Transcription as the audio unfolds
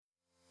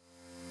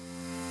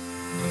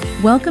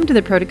Welcome to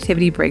the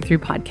Productivity Breakthrough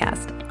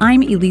Podcast.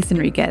 I'm Elise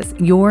Enriquez,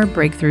 your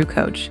breakthrough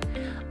coach.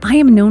 I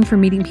am known for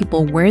meeting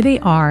people where they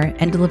are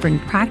and delivering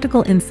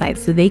practical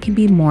insights so they can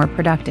be more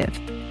productive.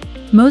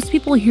 Most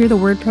people hear the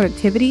word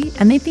productivity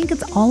and they think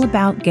it's all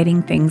about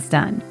getting things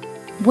done.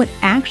 What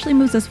actually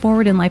moves us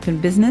forward in life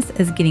and business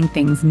is getting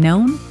things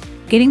known,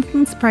 getting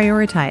things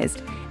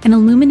prioritized, and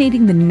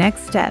illuminating the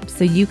next steps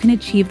so you can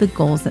achieve the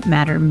goals that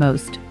matter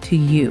most to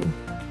you.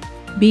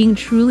 Being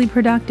truly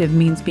productive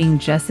means being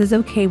just as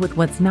okay with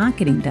what's not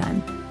getting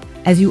done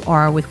as you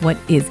are with what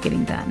is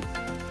getting done.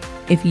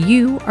 If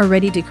you are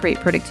ready to create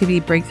productivity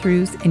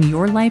breakthroughs in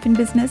your life and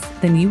business,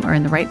 then you are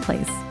in the right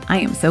place. I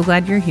am so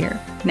glad you're here.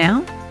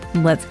 Now,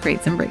 let's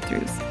create some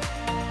breakthroughs.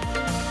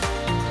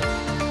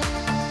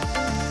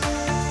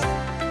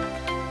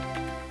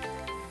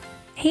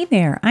 Hey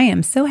there, I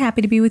am so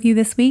happy to be with you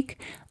this week.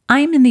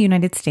 I'm in the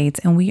United States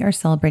and we are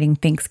celebrating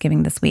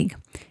Thanksgiving this week.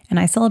 And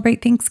I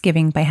celebrate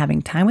Thanksgiving by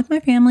having time with my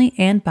family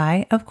and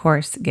by, of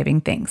course, giving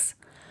thanks.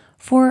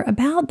 For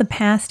about the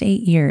past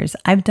 8 years,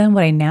 I've done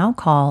what I now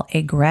call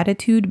a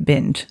gratitude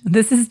binge.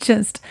 This is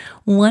just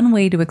one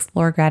way to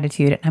explore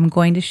gratitude, and I'm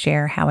going to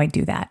share how I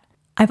do that.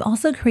 I've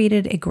also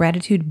created a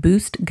gratitude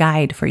boost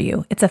guide for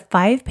you. It's a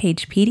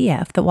 5-page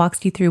PDF that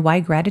walks you through why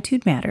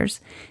gratitude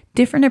matters,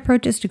 different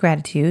approaches to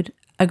gratitude,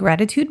 a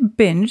gratitude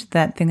binge,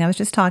 that thing I was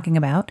just talking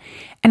about,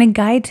 and a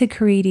guide to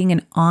creating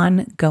an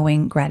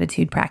ongoing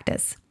gratitude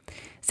practice.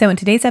 So in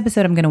today's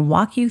episode, I'm going to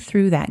walk you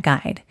through that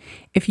guide.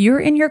 If you're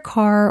in your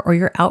car or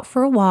you're out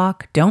for a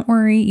walk, don't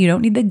worry, you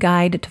don't need the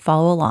guide to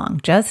follow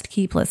along. Just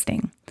keep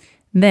listening.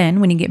 Then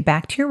when you get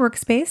back to your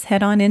workspace,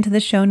 head on into the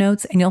show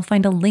notes and you'll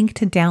find a link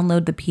to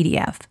download the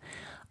PDF.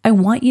 I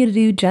want you to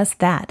do just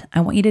that.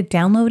 I want you to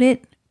download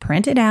it,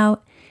 print it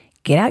out,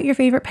 get out your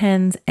favorite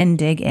pens, and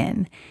dig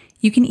in.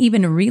 You can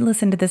even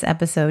re-listen to this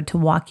episode to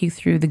walk you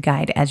through the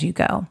guide as you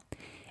go.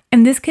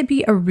 And this could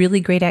be a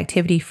really great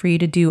activity for you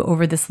to do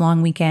over this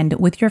long weekend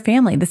with your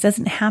family. This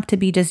doesn't have to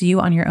be just you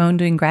on your own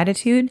doing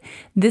gratitude.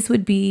 This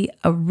would be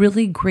a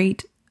really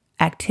great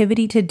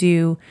activity to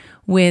do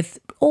with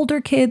older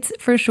kids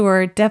for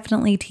sure,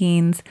 definitely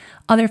teens,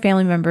 other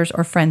family members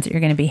or friends that you're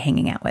going to be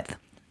hanging out with.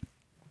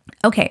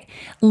 Okay,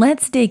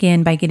 let's dig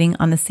in by getting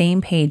on the same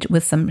page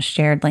with some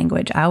shared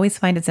language. I always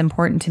find it's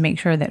important to make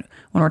sure that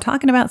when we're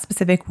talking about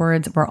specific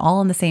words, we're all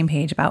on the same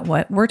page about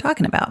what we're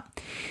talking about.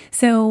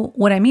 So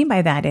what I mean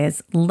by that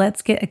is,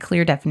 let's get a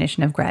clear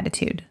definition of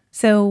gratitude.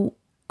 So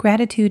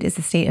gratitude is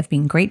a state of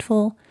being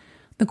grateful,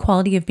 the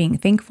quality of being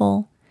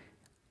thankful,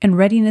 and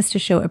readiness to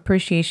show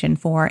appreciation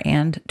for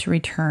and to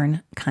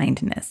return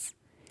kindness.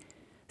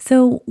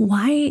 So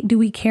why do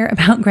we care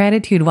about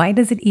gratitude? Why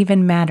does it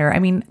even matter? I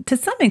mean, to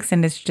some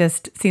extent, it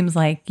just seems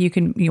like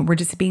we're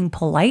just being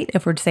polite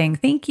if we're saying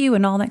thank you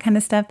and all that kind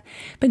of stuff.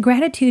 But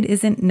gratitude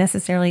isn't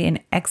necessarily an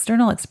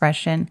external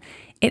expression.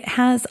 It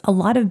has a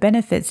lot of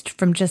benefits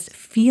from just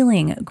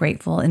feeling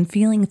grateful and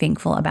feeling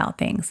thankful about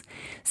things.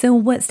 So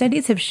what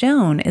studies have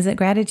shown is that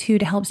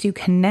gratitude helps you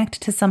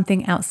connect to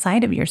something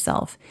outside of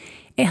yourself.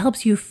 It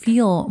helps you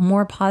feel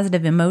more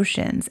positive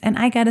emotions. And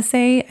I gotta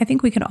say, I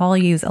think we could all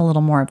use a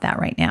little more of that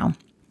right now.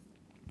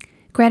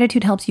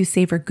 Gratitude helps you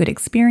savor good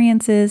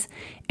experiences,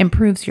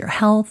 improves your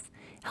health,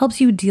 helps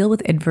you deal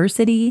with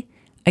adversity.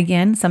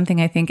 Again,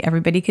 something I think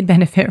everybody could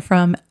benefit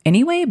from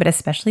anyway, but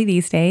especially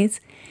these days.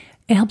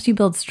 It helps you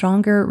build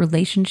stronger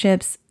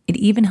relationships. It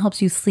even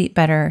helps you sleep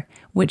better,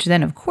 which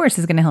then, of course,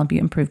 is going to help you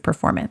improve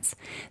performance.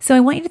 So I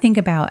want you to think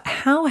about,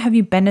 how have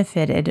you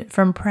benefited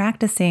from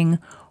practicing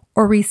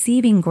or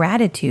receiving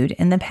gratitude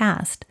in the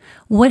past?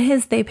 What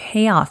has the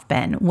payoff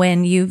been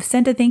when you've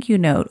sent a thank you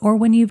note, or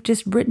when you've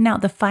just written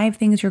out the 5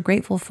 things you're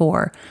grateful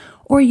for,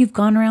 or you've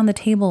gone around the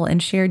table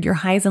and shared your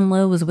highs and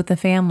lows with the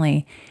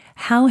family?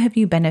 How have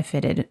you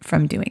benefited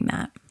from doing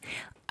that?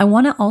 I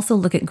want to also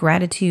look at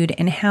gratitude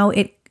and how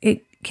it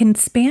can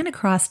span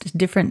across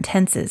different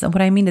tenses. And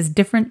what I mean is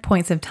different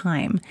points of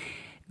time.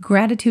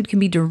 Gratitude can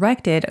be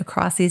directed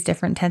across these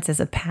different tenses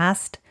of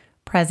past,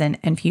 present,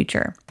 and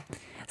future.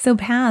 So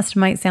past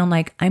might sound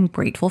like, I'm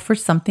grateful for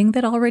something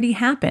that already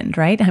happened,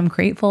 right? I'm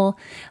grateful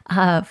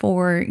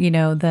for,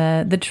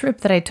 the trip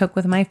that I took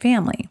with my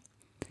family.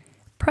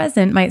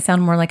 Present might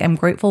sound more like, I'm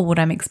grateful what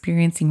I'm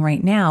experiencing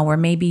right now, where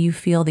maybe you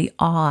feel the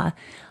awe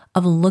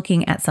of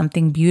looking at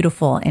something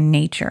beautiful in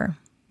nature.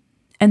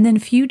 And then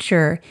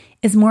future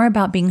is more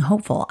about being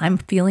hopeful. I'm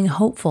feeling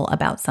hopeful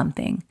about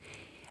something.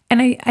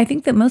 And I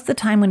think that most of the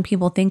time when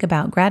people think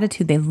about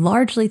gratitude, they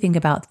largely think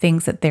about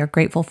things that they're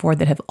grateful for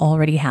that have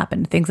already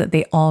happened, things that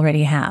they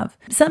already have.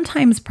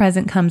 Sometimes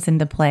present comes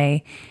into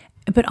play,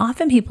 but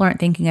often people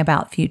aren't thinking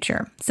about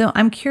future. So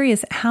I'm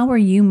curious, how are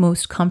you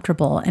most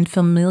comfortable and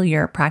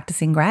familiar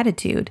practicing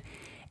gratitude?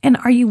 And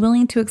are you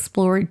willing to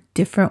explore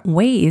different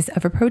ways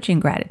of approaching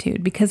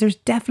gratitude? Because there's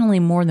definitely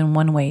more than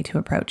one way to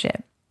approach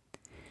it.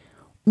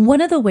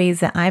 One of the ways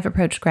that I've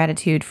approached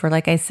gratitude for,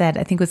 like I said,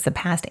 I think it was the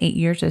past 8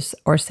 years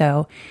or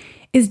so,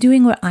 is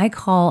doing what I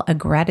call a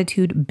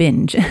gratitude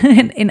binge.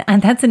 And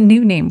that's a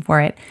new name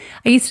for it.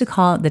 I used to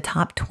call it the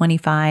top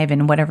 25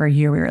 in whatever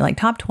year we were, like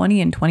top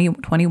 20 in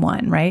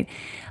 2021, right?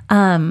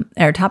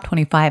 Or top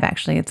 25,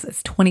 actually.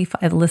 It's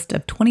 25, a list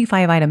of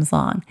 25 items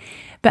long.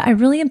 But I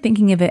really am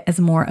thinking of it as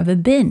more of a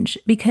binge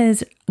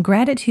because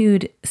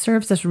gratitude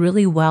serves us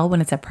really well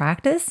when it's a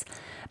practice.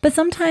 But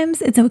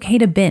sometimes it's okay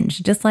to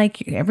binge, just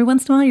like every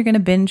once in a while you're going to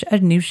binge a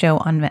new show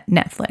on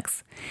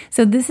Netflix.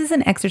 So this is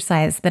an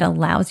exercise that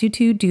allows you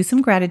to do some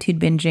gratitude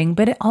binging,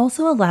 but it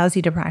also allows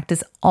you to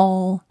practice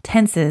all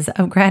tenses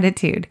of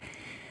gratitude.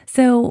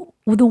 So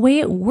the way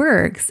it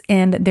works,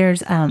 and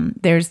there's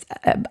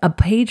a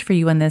page for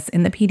you on this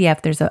in the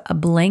PDF. There's a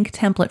blank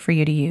template for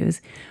you to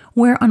use,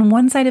 where on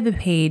one side of a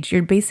page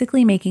you're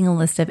basically making a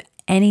list of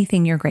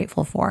anything you're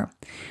grateful for,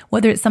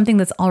 whether it's something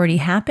that's already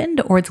happened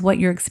or it's what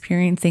you're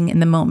experiencing in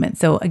the moment.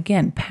 So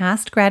again,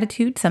 past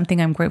gratitude, something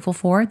I'm grateful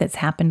for that's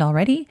happened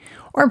already,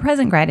 or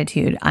present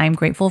gratitude, I'm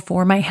grateful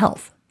for my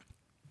health.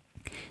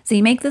 So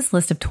you make this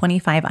list of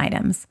 25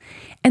 items.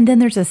 And then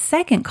there's a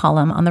second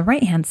column on the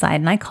right-hand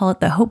side, and I call it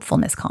the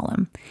hopefulness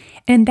column.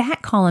 And in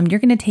that column, you're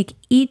going to take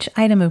each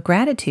item of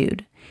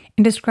gratitude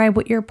and describe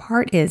what your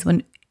part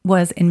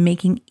was in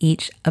making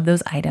each of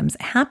those items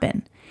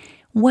happen.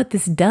 What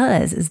this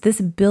does is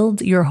this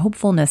builds your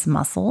hopefulness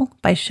muscle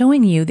by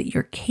showing you that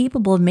you're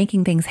capable of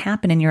making things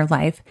happen in your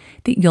life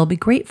that you'll be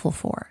grateful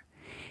for.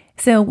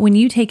 So when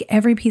you take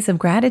every piece of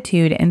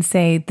gratitude and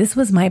say, this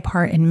was my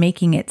part in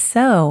making it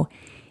so,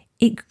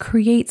 it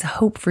creates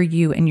hope for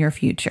you in your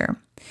future.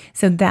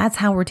 So that's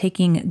how we're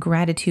taking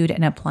gratitude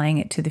and applying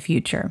it to the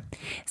future.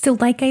 So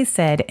like I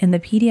said, in the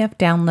PDF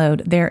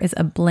download, there is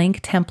a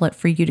blank template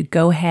for you to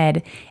go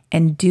ahead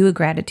and do a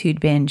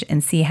gratitude binge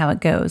and see how it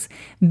goes.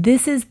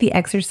 This is the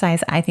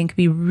exercise I think would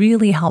be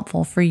really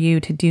helpful for you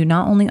to do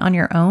not only on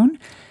your own,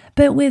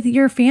 but with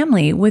your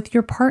family, with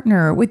your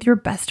partner, with your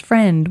best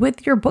friend,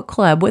 with your book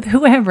club, with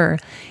whoever.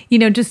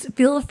 Just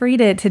feel free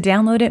to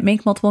download it,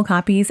 make multiple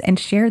copies, and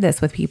share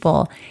this with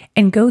people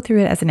and go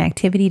through it as an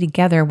activity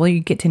together where you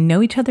get to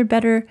know each other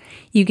better.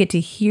 You get to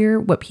hear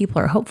what people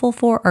are hopeful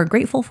for or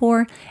grateful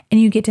for,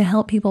 and you get to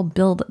help people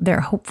build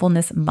their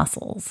hopefulness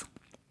muscles.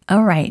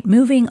 All right,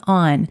 moving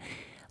on.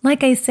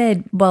 Like I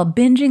said, while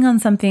binging on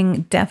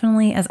something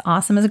definitely as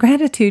awesome as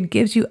gratitude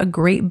gives you a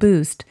great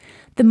boost,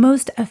 the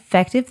most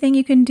effective thing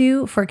you can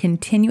do for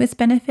continuous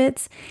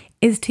benefits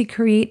is to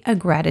create a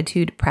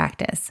gratitude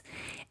practice.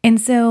 And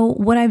so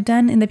what I've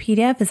done in the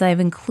PDF is I've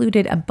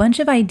included a bunch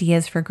of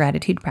ideas for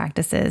gratitude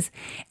practices.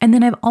 And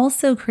then I've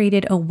also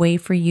created a way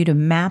for you to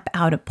map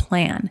out a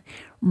plan.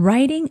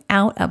 Writing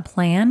out a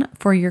plan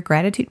for your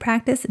gratitude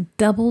practice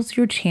doubles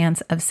your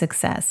chance of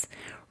success.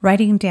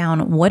 Writing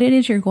down what it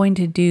is you're going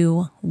to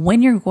do,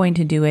 when you're going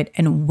to do it,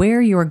 and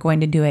where you're going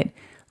to do it.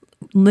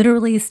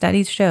 Literally,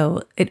 studies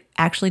show it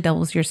actually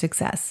doubles your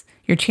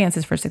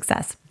chances for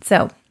success.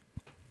 So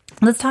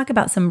let's talk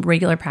about some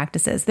regular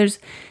practices. There's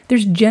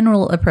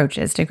general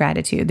approaches to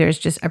gratitude. There's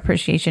just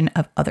appreciation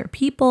of other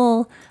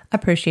people,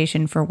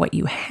 appreciation for what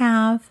you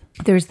have.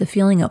 There's the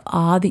feeling of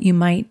awe that you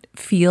might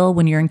feel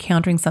when you're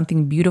encountering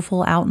something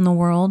beautiful out in the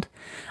world.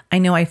 I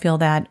know I feel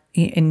that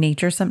in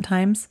nature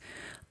sometimes.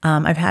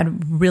 I've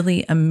had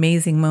really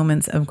amazing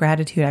moments of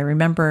gratitude. I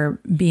remember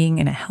being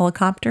in a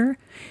helicopter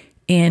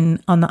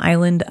on the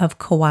island of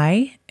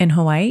Kauai in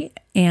Hawaii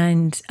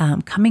and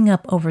coming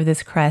up over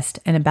this crest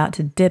and about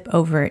to dip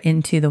over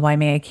into the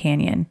Waimea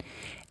Canyon.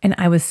 And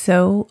I was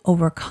so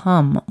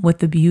overcome with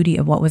the beauty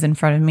of what was in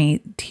front of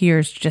me.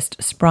 Tears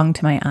just sprung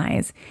to my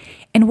eyes.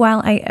 And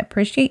while I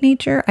appreciate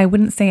nature, I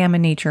wouldn't say I'm a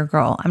nature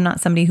girl. I'm not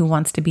somebody who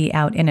wants to be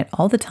out in it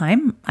all the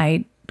time.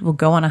 I will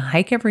go on a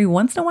hike every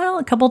once in a while,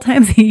 a couple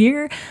times a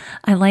year.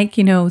 I like,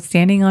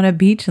 standing on a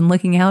beach and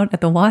looking out at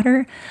the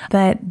water,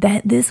 but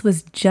this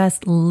was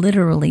just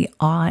literally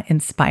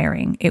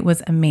awe-inspiring. It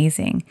was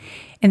amazing.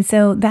 And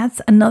so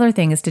that's another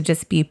thing, is to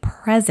just be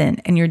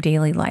present in your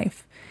daily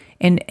life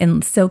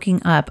and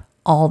soaking up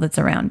all that's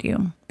around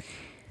you.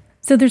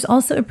 So there's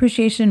also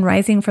appreciation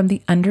rising from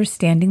the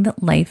understanding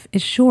that life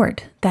is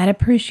short. That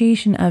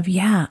appreciation of,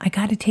 I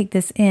got to take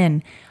this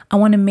in. I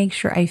want to make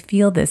sure I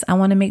feel this. I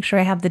want to make sure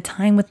I have the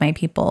time with my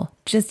people.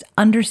 Just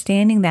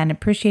understanding that and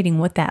appreciating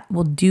what that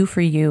will do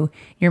for you,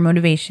 your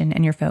motivation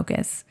and your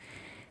focus.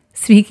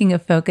 Speaking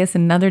of focus,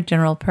 another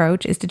general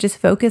approach is to just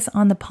focus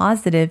on the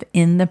positive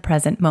in the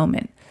present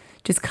moment.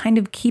 Just kind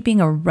of keeping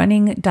a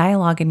running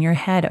dialogue in your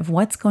head of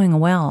what's going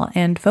well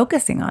and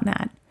focusing on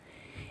that.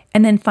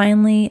 And then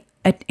finally,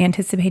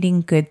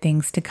 anticipating good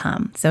things to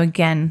come. So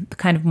again,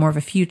 kind of more of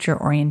a future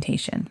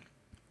orientation.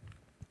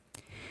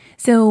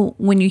 So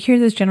when you hear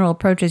those general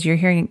approaches, you're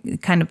hearing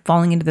kind of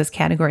falling into those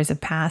categories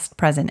of past,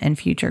 present, and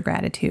future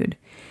gratitude.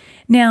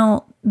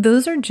 Now,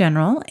 those are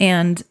general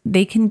and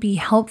they can be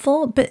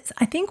helpful, but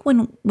I think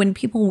when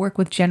people work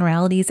with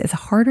generalities, it's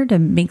harder to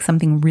make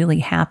something really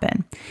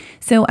happen.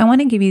 So I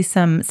want to give you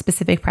some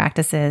specific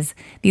practices.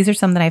 These are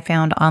some that I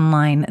found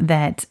online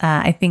that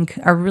I think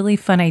are really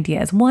fun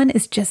ideas. One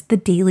is just the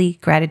daily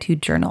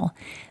gratitude journal.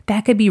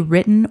 That could be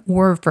written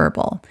or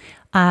verbal.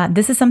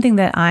 This is something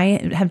that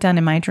I have done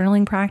in my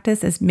journaling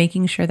practice, is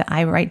making sure that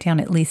I write down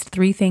at least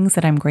 3 things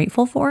that I'm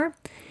grateful for.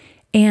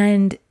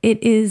 And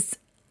it is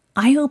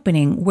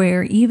eye-opening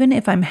where even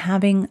if I'm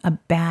having a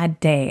bad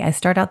day, I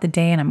start out the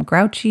day and I'm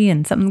grouchy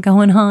and something's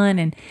going on,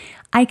 and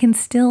I can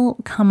still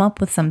come up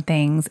with some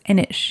things, and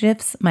it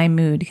shifts my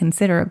mood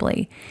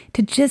considerably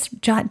to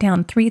just jot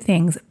down 3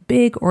 things,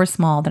 big or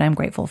small, that I'm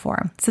grateful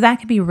for. So that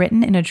could be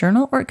written in a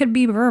journal or it could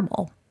be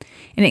verbal.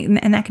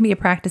 And that can be a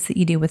practice that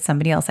you do with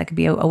somebody else. That could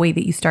be a way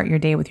that you start your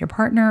day with your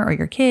partner or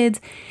your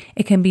kids.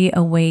 It can be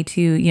a way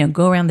to,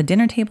 go around the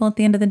dinner table at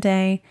the end of the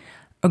day.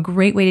 A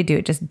great way to do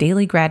it, just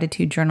daily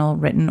gratitude journal,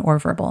 written or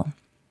verbal.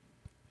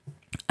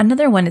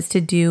 Another one is to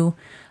do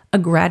a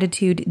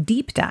gratitude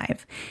deep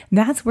dive.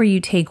 That's where you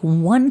take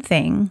one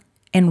thing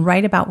and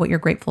write about what you're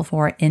grateful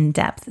for in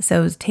depth.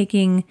 So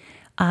taking,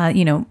 I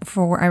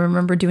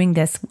remember doing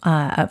this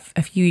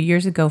a few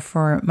years ago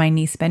for my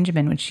niece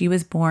Benjamin. When she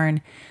was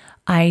born,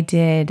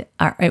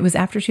 it was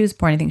after she was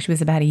born, I think she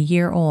was about a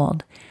year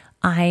old.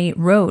 I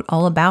wrote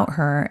all about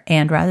her,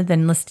 and rather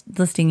than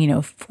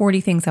listing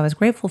 40 things I was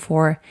grateful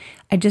for,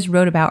 I just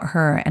wrote about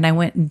her, and I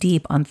went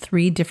deep on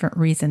 3 different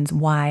reasons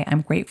why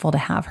I'm grateful to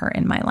have her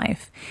in my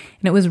life.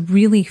 And it was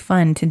really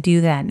fun to do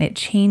that, and it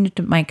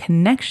changed my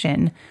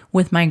connection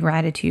with my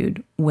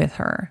gratitude with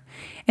her.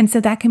 And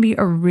so that can be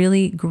a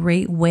really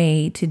great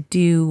way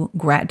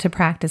to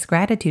practice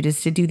gratitude, is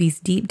to do these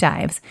deep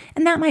dives,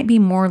 and that might be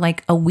more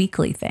like a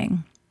weekly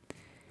thing.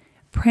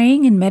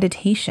 Praying and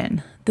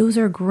meditation, those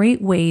are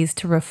great ways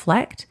to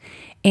reflect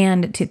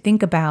and to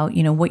think about,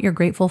 what you're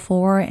grateful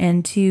for,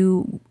 and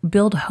to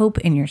build hope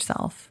in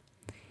yourself.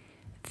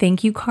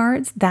 Thank you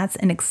cards, that's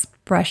an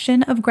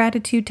expression of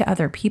gratitude to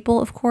other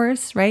people, of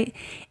course, right?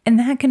 And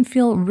that can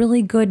feel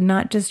really good,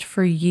 not just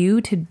for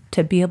you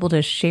to be able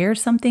to share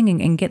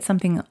something and get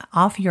something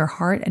off your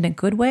heart in a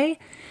good way,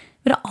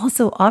 but it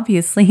also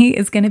obviously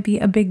is going to be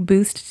a big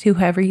boost to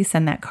whoever you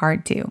send that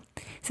card to.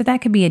 So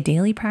that could be a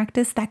daily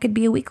practice, that could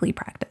be a weekly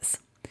practice.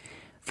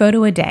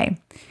 Photo a day.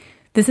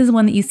 This is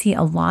one that you see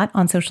a lot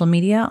on social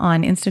media,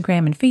 on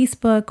Instagram and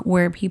Facebook,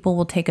 where people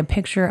will take a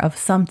picture of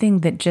something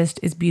that just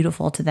is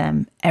beautiful to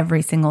them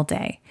every single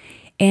day.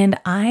 And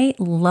I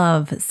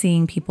love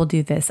seeing people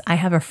do this. I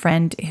have a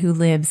friend who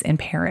lives in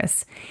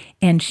Paris,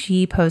 and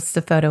she posts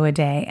a photo a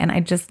day. And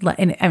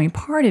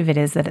part of it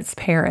is that it's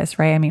Paris,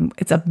 right?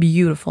 It's a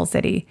beautiful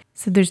city.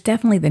 So there's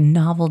definitely the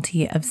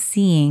novelty of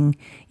seeing,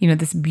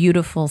 this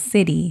beautiful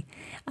city.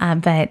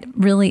 But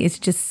really, it's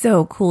just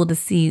so cool to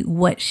see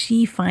what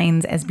she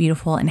finds as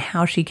beautiful and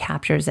how she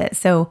captures it.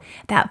 So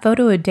that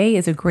photo a day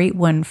is a great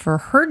one for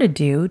her to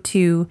do,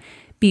 to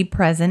be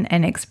present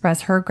and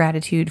express her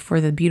gratitude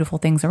for the beautiful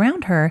things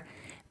around her,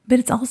 but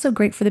it's also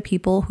great for the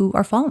people who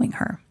are following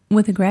her.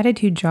 With a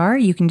gratitude jar,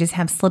 you can just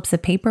have slips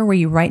of paper where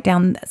you write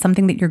down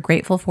something that you're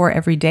grateful for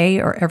every day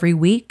or every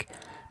week,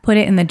 put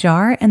it in the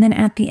jar, and then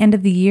at the end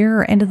of the year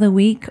or end of the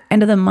week,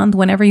 end of the month,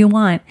 whenever you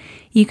want,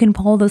 you can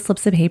pull those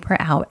slips of paper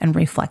out and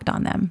reflect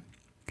on them.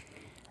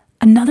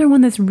 Another one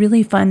that's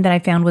really fun that I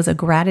found was a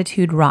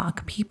gratitude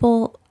rock.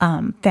 People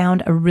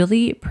found a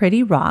really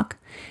pretty rock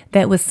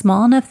that was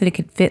small enough that it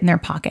could fit in their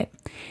pocket.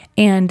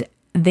 And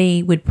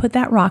they would put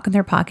that rock in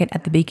their pocket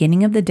at the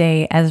beginning of the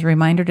day as a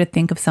reminder to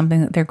think of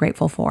something that they're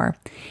grateful for.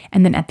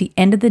 And then at the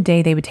end of the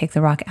day, they would take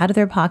the rock out of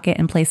their pocket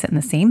and place it in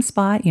the same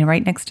spot,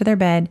 right next to their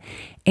bed,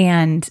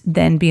 and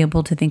then be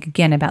able to think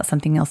again about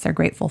something else they're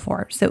grateful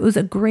for. So it was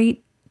a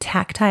great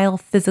tactile,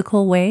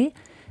 physical way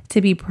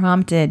to be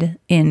prompted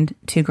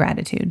into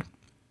gratitude.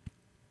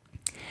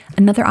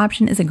 Another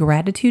option is a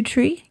gratitude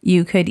tree.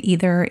 You could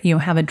either,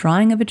 have a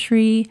drawing of a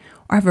tree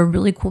or have a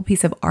really cool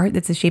piece of art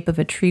that's the shape of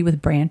a tree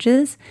with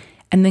branches,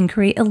 and then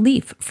create a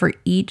leaf for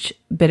each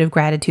bit of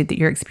gratitude that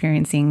you're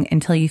experiencing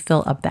until you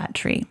fill up that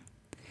tree.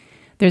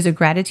 There's a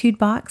gratitude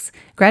box.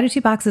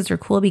 Gratitude boxes are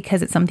cool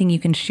because it's something you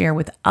can share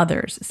with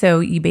others.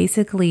 So you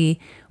basically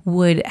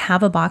would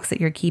have a box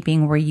that you're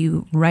keeping where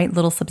you write on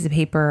little slips of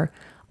paper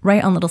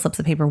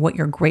what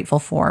you're grateful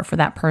for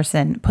that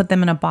person, put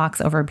them in a box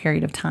over a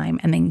period of time,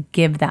 and then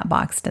give that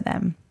box to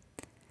them.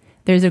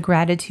 There's a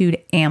gratitude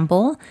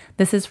amble.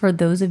 This is for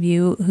those of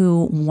you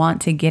who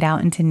want to get out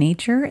into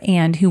nature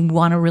and who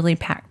want to really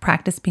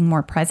practice being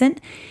more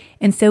present.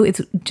 And so it's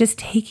just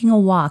taking a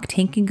walk,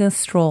 taking a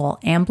stroll,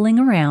 ambling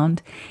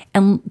around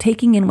and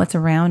taking in what's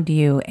around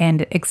you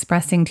and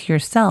expressing to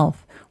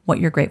yourself what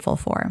you're grateful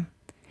for.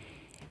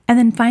 And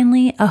then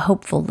finally, a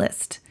hopeful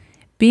list.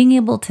 Being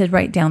able to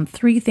write down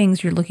 3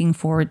 things you're looking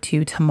forward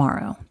to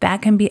tomorrow.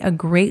 That can be a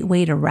great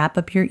way to wrap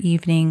up your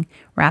evening,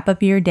 wrap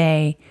up your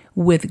day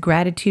with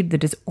gratitude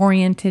that is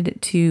oriented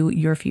to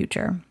your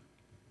future.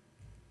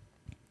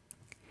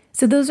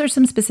 So those are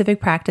some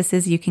specific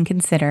practices you can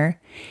consider.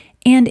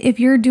 And if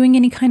you're doing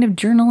any kind of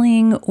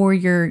journaling, or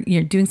you're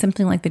doing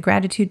something like the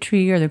gratitude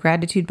tree or the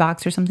gratitude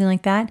box or something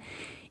like that,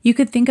 you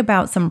could think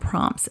about some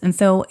prompts. And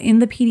so in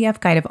the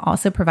PDF guide, I've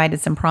also provided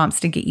some prompts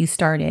to get you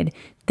started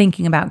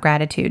thinking about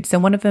gratitude. So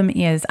one of them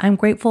is, I'm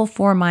grateful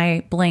for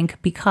my blank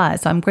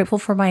because. So I'm grateful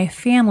for my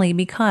family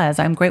because.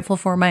 I'm grateful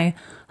for my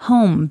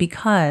home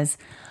because.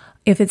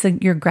 If it's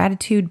your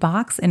gratitude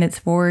box and it's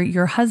for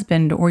your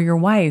husband or your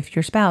wife,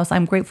 your spouse,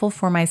 I'm grateful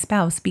for my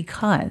spouse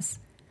because.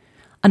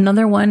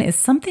 Another one is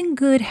something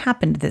good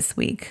happened this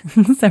week.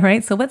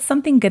 So what's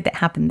something good that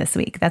happened this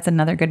week? That's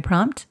another good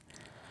prompt.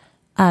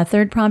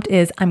 Third prompt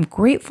is I'm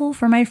grateful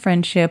for my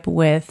friendship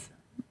with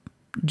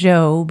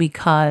Joe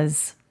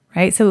because,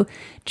 right? So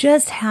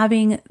just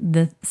having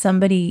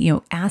somebody,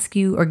 ask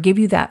you or give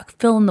you that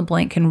fill in the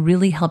blank can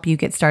really help you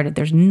get started.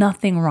 There's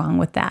nothing wrong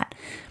with that.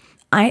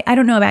 I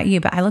don't know about you,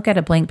 but I look at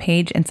a blank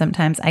page and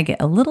sometimes I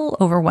get a little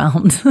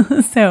overwhelmed.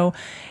 So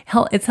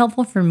it's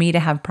helpful for me to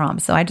have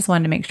prompts. So I just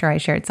wanted to make sure I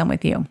shared some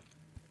with you.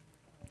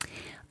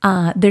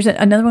 There's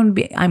another one would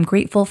be I'm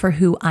grateful for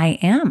who I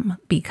am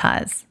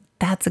because.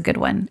 That's a good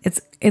one.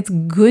 It's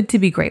good to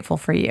be grateful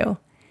for you.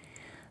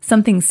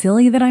 Something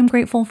silly that I'm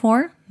grateful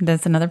for.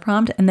 That's another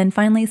prompt. And then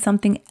finally,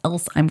 something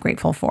else I'm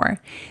grateful for.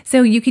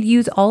 So you could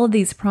use all of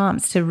these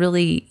prompts to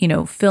really,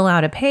 fill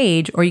out a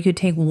page, or you could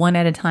take one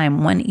at a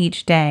time, one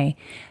each day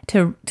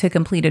to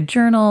complete a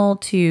journal,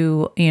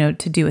 to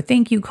do a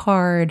thank you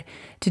card,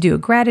 to do a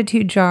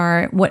gratitude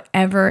jar,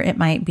 whatever it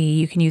might be.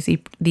 You can use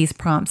these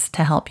prompts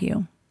to help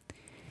you.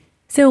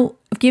 So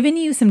I've given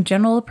you some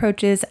general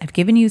approaches. I've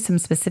given you some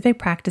specific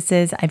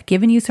practices. I've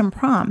given you some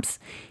prompts.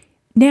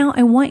 Now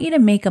I want you to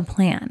make a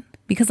plan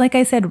because like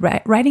I said,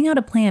 writing out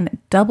a plan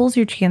doubles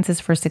your chances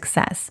for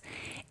success.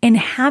 And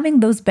having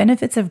those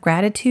benefits of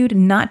gratitude,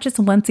 not just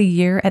once a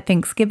year at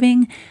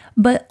Thanksgiving,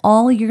 but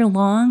all year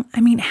long.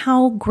 I mean,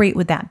 how great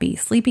would that be?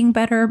 Sleeping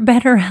better,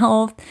 better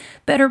health,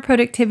 better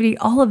productivity,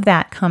 all of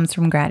that comes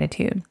from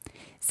gratitude.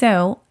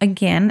 So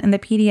again, in the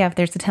PDF,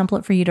 there's a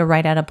template for you to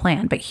write out a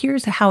plan, but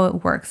here's how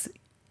it works.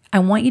 I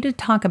want you to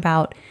talk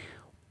about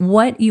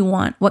what you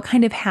want, what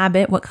kind of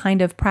habit, what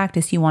kind of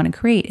practice you want to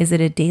create. Is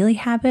it a daily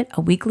habit,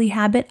 a weekly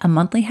habit, a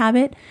monthly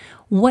habit?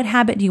 What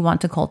habit do you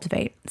want to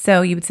cultivate?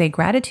 So you would say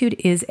gratitude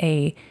is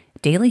a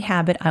daily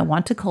habit I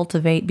want to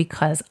cultivate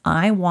because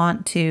I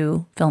want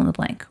to fill in the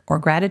blank. Or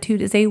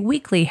gratitude is a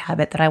weekly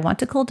habit that I want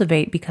to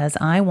cultivate because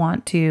I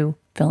want to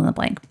fill in the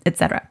blank,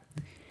 etc.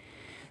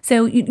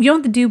 So you don't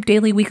have to do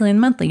daily, weekly,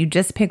 and monthly. You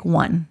just pick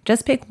one.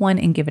 Just pick one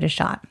and give it a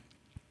shot.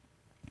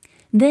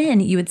 Then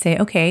you would say,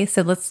 okay,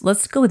 so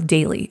let's go with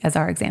daily as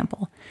our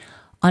example.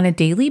 On a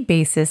daily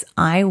basis,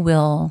 I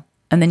will,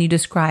 and then you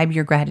describe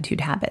your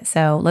gratitude habit.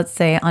 So let's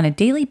say on a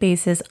daily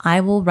basis,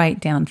 I will write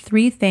down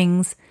 3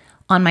 things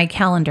on my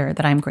calendar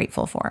that I'm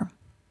grateful for,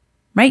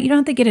 right? You don't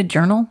have to get a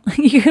journal.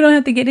 You don't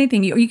have to get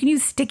anything. You can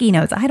use sticky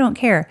notes. I don't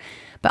care.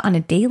 But on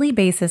a daily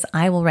basis,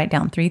 I will write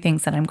down 3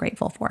 things that I'm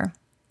grateful for.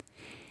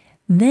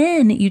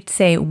 Then you'd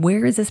say,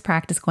 where is this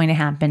practice going to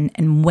happen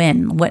and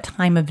when? What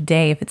time of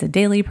day? If it's a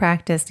daily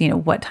practice,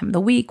 what time of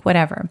the week,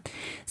 whatever.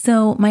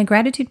 So my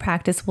gratitude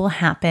practice will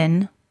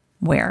happen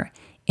where?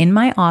 In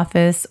my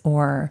office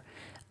or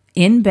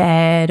in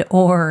bed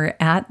or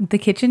at the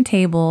kitchen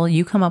table.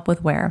 You come up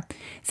with where.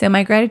 So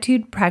my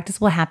gratitude practice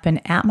will happen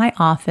at my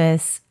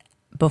office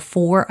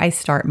before I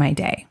start my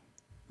day,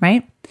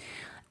 right?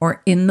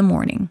 Or in the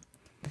morning.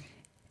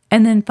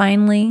 And then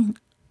finally,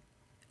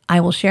 I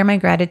will share my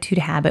gratitude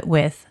habit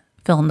with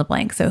fill in the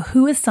blank. So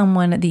who is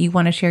someone that you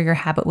want to share your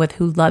habit with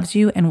who loves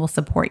you and will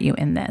support you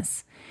in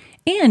this?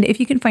 And if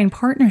you can find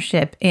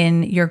partnership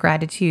in your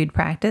gratitude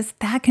practice,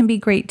 that can be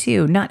great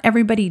too. Not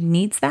everybody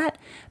needs that,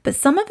 but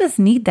some of us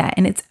need that,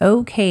 and it's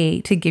okay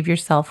to give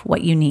yourself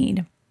what you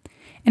need.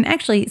 And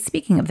actually,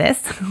 speaking of this,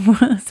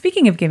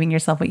 speaking of giving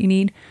yourself what you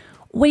need,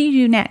 what do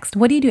you do next?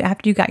 What do you do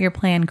after you got your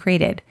plan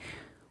created?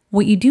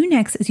 What you do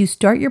next is you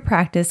start your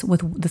practice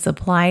with the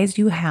supplies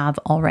you have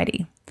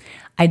already.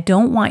 I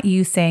don't want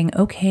you saying,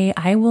 okay,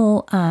 I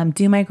will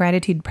do my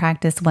gratitude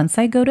practice once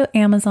I go to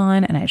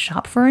Amazon and I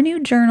shop for a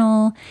new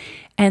journal,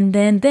 and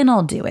then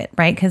I'll do it,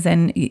 right? Because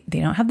then they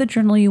don't have the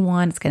journal you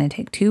want. It's going to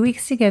take 2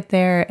 weeks to get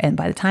there. And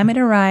by the time it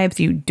arrives,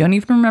 you don't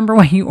even remember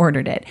why you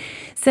ordered it.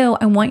 So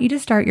I want you to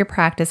start your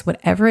practice,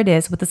 whatever it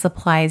is, with the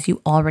supplies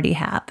you already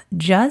have.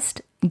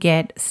 Just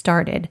get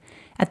started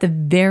at the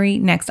very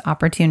next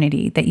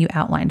opportunity that you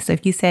outlined. So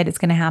if you said it's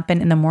going to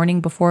happen in the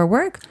morning before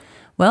work,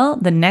 well,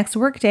 the next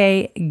work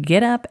day,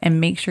 get up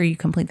and make sure you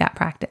complete that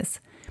practice.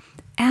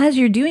 As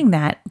you're doing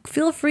that,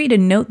 feel free to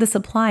note the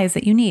supplies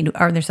that you need.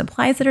 Are there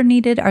supplies that are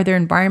needed? Are there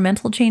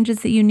environmental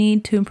changes that you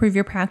need to improve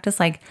your practice?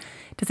 Like,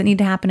 does it need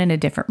to happen in a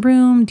different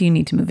room? Do you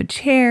need to move a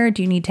chair?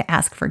 Do you need to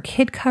ask for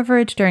kid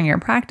coverage during your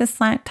practice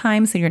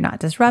time so you're not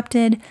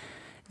disrupted?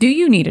 Do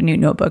you need a new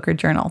notebook or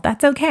journal?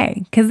 That's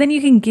okay, because then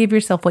you can give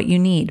yourself what you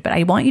need. But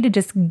I want you to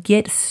just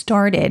get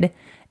started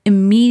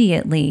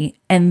immediately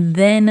and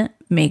then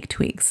make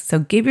tweaks. So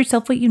give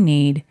yourself what you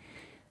need,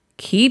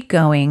 keep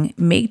going,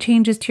 make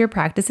changes to your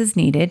practice as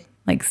needed.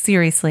 Like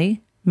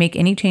seriously, make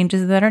any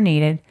changes that are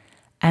needed,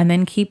 and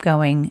then keep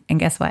going. And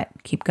guess what?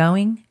 Keep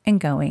going and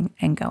going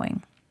and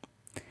going.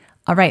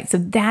 All right, so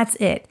that's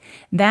it.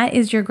 That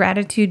is your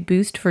gratitude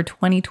boost for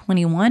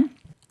 2021.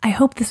 I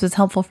hope this was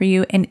helpful for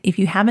you. And if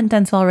you haven't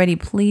done so already,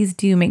 please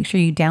do make sure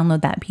you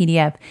download that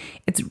PDF.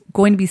 It's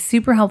going to be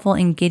super helpful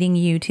in getting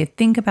you to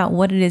think about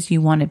what it is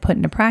you want to put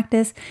into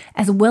practice,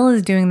 as well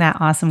as doing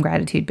that awesome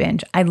gratitude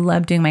binge. I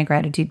love doing my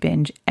gratitude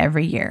binge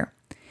every year.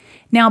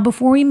 Now,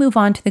 before we move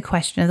on to the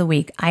question of the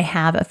week, I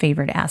have a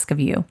favor to ask of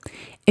you.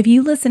 If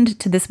you listened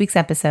to this week's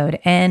episode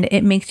and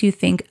it makes you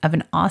think of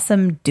an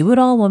awesome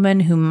do-it-all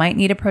woman who might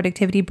need a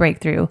productivity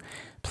breakthrough,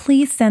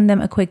 please send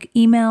them a quick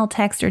email,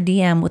 text, or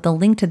DM with a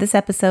link to this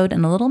episode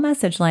and a little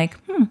message like,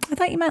 I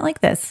thought you might like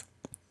this.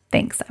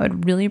 Thanks. I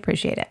would really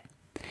appreciate it.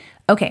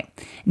 Okay,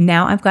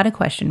 now I've got a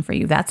question for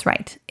you. That's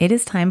right. It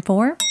is time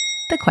for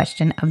the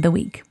question of the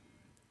week.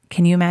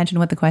 Can you imagine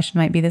what the question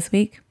might be this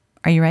week?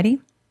 Are you ready?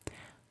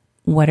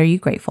 What are you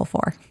grateful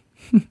for?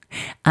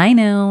 I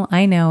know,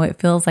 it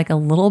feels like a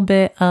little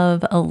bit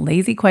of a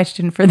lazy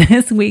question for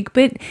this week,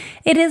 but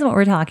it is what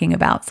we're talking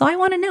about. So I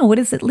want to know, what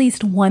is at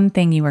least one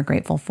thing you are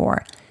grateful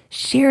for?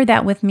 Share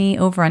that with me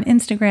over on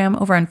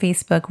Instagram, over on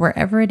Facebook,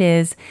 wherever it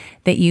is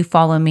that you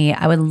follow me.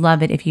 I would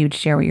love it if you'd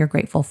share what you're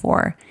grateful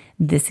for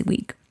this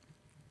week.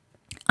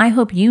 I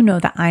hope you know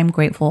that I'm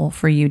grateful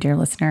for you, dear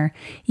listener.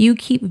 You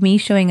keep me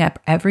showing up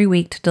every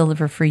week to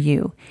deliver for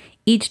you.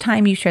 Each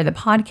time you share the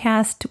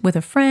podcast with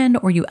a friend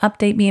or you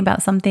update me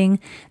about something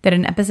that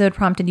an episode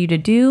prompted you to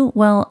do,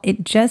 well,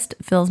 it just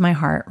fills my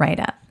heart right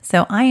up.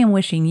 So I am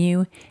wishing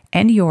you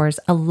and yours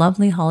a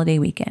lovely holiday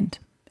weekend.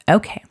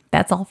 Okay,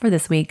 that's all for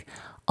this week.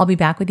 I'll be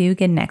back with you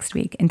again next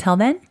week. Until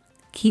then,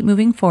 keep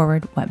moving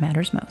forward what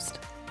matters most.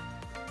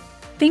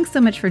 Thanks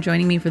so much for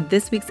joining me for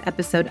this week's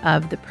episode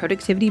of the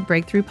Productivity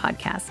Breakthrough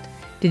Podcast.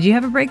 Did you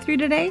have a breakthrough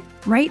today?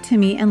 Write to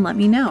me and let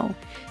me know.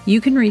 You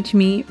can reach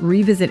me,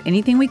 revisit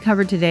anything we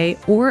covered today,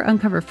 or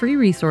uncover free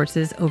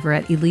resources over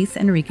at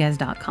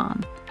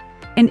elisenriquez.com.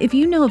 And if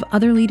you know of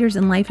other leaders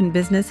in life and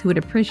business who would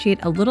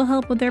appreciate a little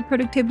help with their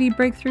productivity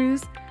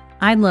breakthroughs,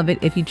 I'd love it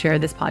if you'd share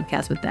this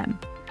podcast with them.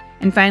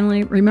 And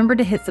finally, remember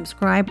to hit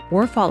subscribe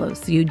or follow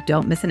so you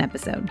don't miss an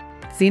episode.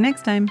 See you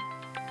next time.